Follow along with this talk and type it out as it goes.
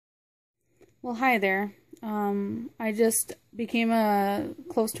Well, hi there. I just became a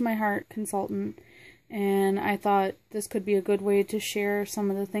close to my heart consultant, and I thought this could be a good way to share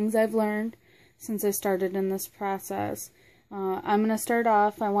some of the things I've learned since I started in this process. I'm going to start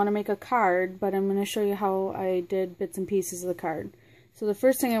off, I want to make a card, but I'm going to show you how I did bits and pieces of the card. So the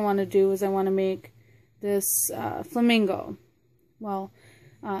first thing I want to do is I want to make this flamingo. Well,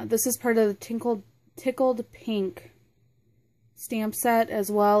 this is part of the Tickled Pink stamp set, as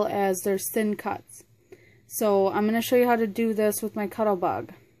well as there's thin cuts. So I'm going to show you how to do this with my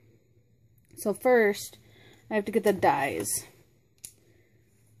Cuttlebug. So first, I have to get the dies.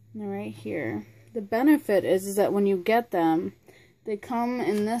 They're right here. The benefit is that when you get them, they come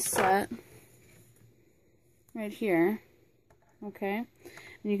in this set right here. Okay,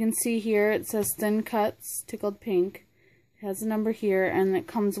 and you can see here it says Thin Cuts Tickled Pink. It has a number here, and it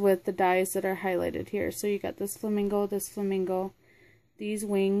comes with the dies that are highlighted here. So you got this flamingo, these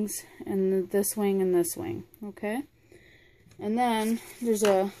wings, and this wing, and this wing. Okay, and then there's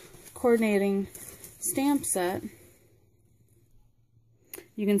a coordinating stamp set.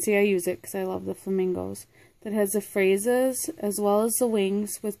 You can see I use it because I love the flamingos. That has the phrases as well as the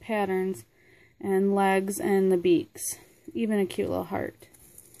wings with patterns and legs and the beaks. Even a cute little heart.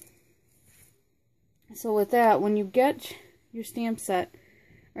 So with that, when you get your stamp set,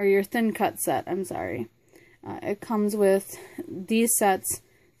 or your thin cut set, I'm sorry, it comes with these sets.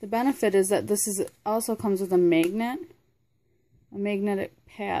 The benefit is that this also comes with a magnetic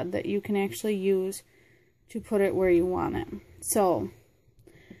pad that you can actually use to put it where you want it. So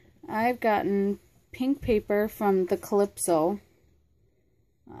I've gotten pink paper from the Calypso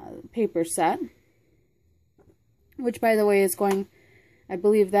paper set, which, by the way, is going, I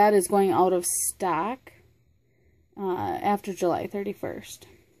believe that is going out of stock after July 31st.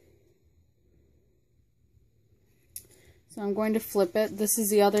 So I'm going to flip it. This is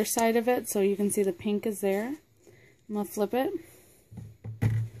the other side of it, so you can see the pink is there. I'm going to flip it.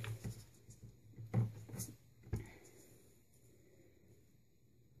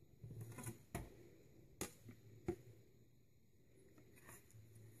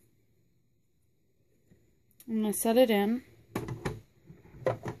 I'm going to set it in.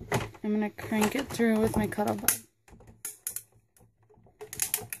 I'm going to crank it through with my Cuttlebug.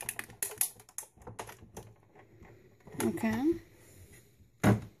 Okay.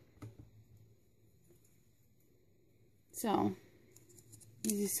 So,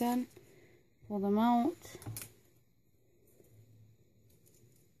 easy said. Pull them out.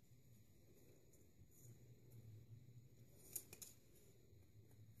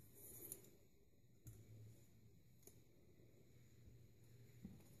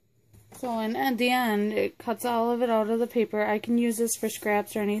 So, and at the end, it cuts all of it out of the paper. I can use this for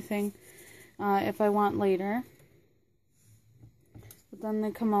scraps or anything if I want later. But then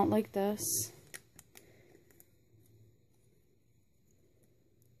they come out like this.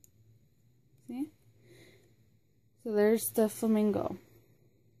 See? So there's the flamingo.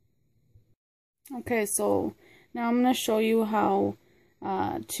 Okay, so now I'm going to show you how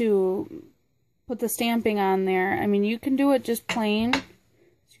to put the stamping on there. I mean, you can do it just plain.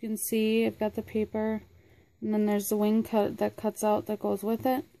 You can see I've got the paper, and then there's the wing cut that cuts out that goes with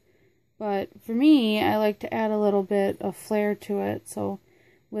it. But for me, I like to add a little bit of flair to it. So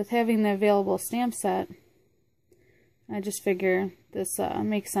with having the available stamp set, I just figure this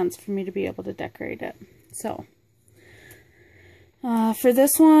makes sense for me to be able to decorate it. So for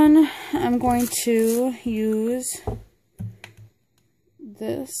this one, I'm going to use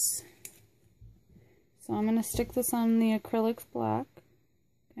this. So I'm going to stick this on the acrylic block.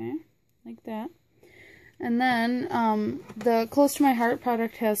 Okay, like that. And then the Close to My Heart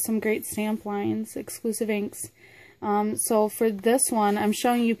product has some great stamp lines, exclusive inks. So for this one, I'm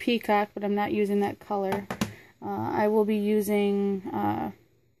showing you peacock, but I'm not using that color. I will be using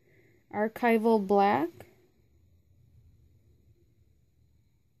archival black.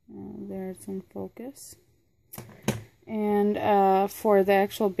 There it's in focus. And for the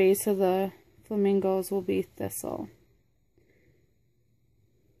actual base of the flamingos will be thistle.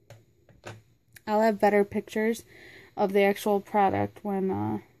 I'll have better pictures of the actual product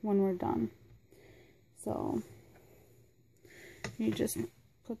when we're done. So you just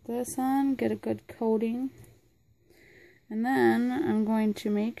put this on, get a good coating, and then I'm going to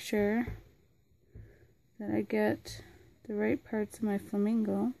make sure that I get the right parts of my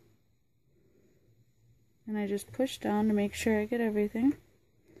flamingo, and I just push down to make sure I get everything.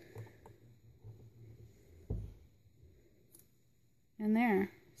 And there,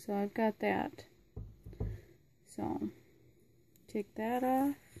 so I've got that. So, take that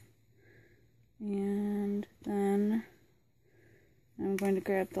off, and then I'm going to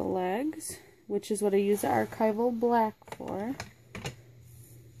grab the legs which is what I use the archival black for.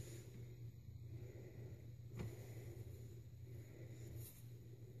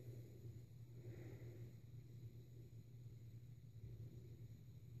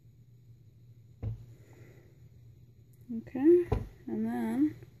 Okay, and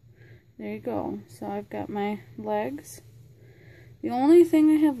then there you go. So I've got my legs. The only thing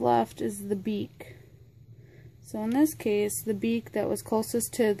I have left is the beak. So in this case, the beak that was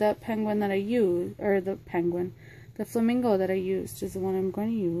closest to that penguin that I used, or the flamingo that I used is the one I'm going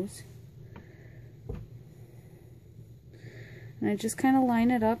to use. And I just kind of line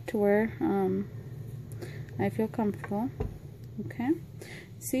it up to where I feel comfortable. Okay,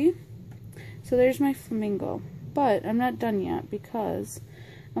 see? So there's my flamingo. But I'm not done yet because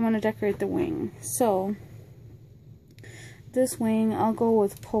I'm going to decorate the wing. So this wing, I'll go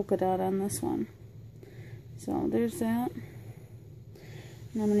with polka dot on this one. So there's that.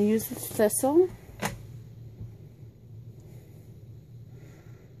 And I'm going to use the thistle.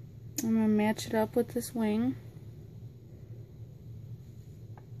 I'm going to match it up with this wing.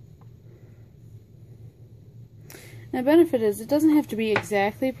 The benefit is it doesn't have to be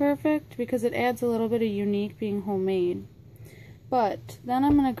exactly perfect because it adds a little bit of unique being homemade. But then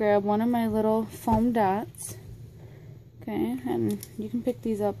I'm going to grab one of my little foam dots. Okay, and you can pick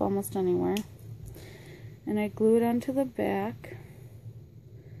these up almost anywhere. And I glue it onto the back.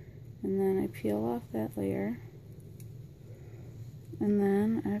 And then I peel off that layer. And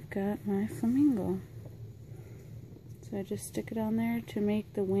then I've got my flamingo. So I just stick it on there to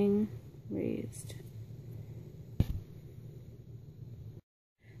make the wing raised.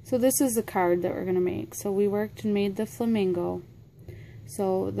 So this is the card that we're going to make. So we worked and made the flamingo.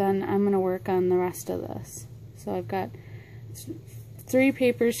 So then I'm going to work on the rest of this. So I've got 3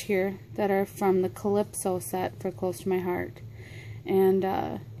 papers here that are from the Calypso set for Close to My Heart. And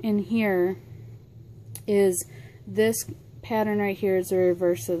in here is this pattern right here is the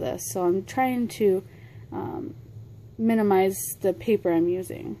reverse of this. So I'm trying to minimize the paper I'm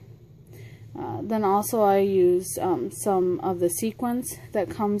using. Then also I use some of the sequins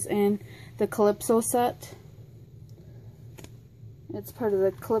that comes in the Calypso set. It's part of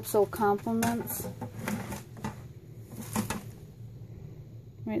the Calypso compliments.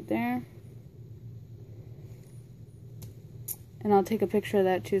 Right there. And I'll take a picture of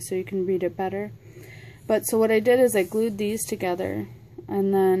that too so you can read it better. But so what I did is I glued these together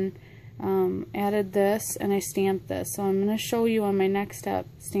and then added this and I stamped this. So I'm going to show you on my next step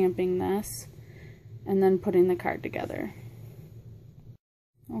stamping this and then putting the card together.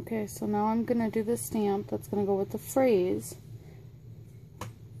 Okay, so now I'm going to do the stamp that's going to go with the phrase,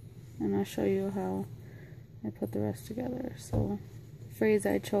 and I'll show you how I put the rest together. So the phrase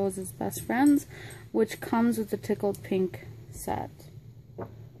I chose is Best Friends, which comes with the Tickled Pink set.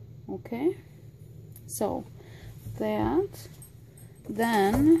 Okay, so that,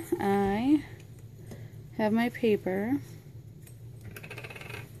 then I have my paper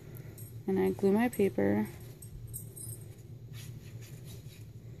and I glue my paper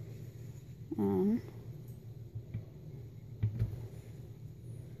on.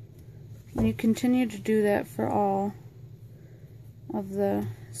 And you continue to do that for all of the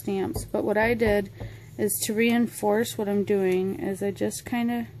stamps. But what I did is to reinforce what I'm doing is I just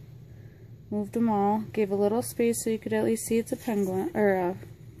kind of moved them all, gave a little space so you could at least see it's a penguin or a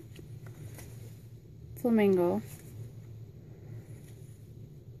flamingo.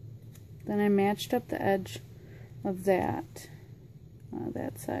 Then I matched up the edge of that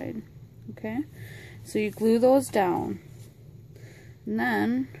side. Okay, so you glue those down, and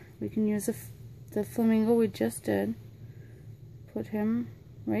then we can use the flamingo we just did. Put him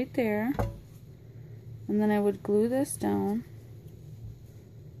right there, and then I would glue this down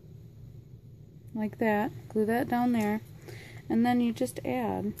like that. Glue that down there, and then you just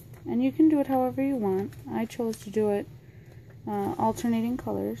add, and you can do it however you want. I chose to do it alternating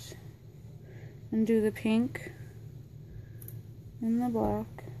colors. And do the pink and the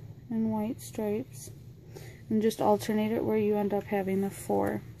black and white stripes and just alternate it where you end up having the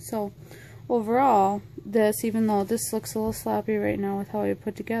 4. So overall, this, even though this looks a little sloppy right now with how I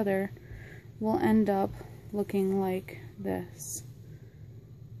put together, will end up looking like this.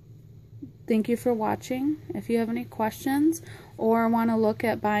 Thank you for watching. If you have any questions or want to look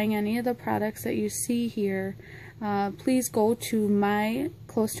at buying any of the products that you see here, please go to my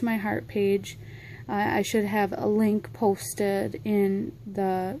Close to My Heart page. I should have a link posted in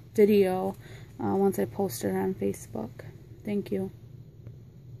the video once I post it on Facebook. Thank you.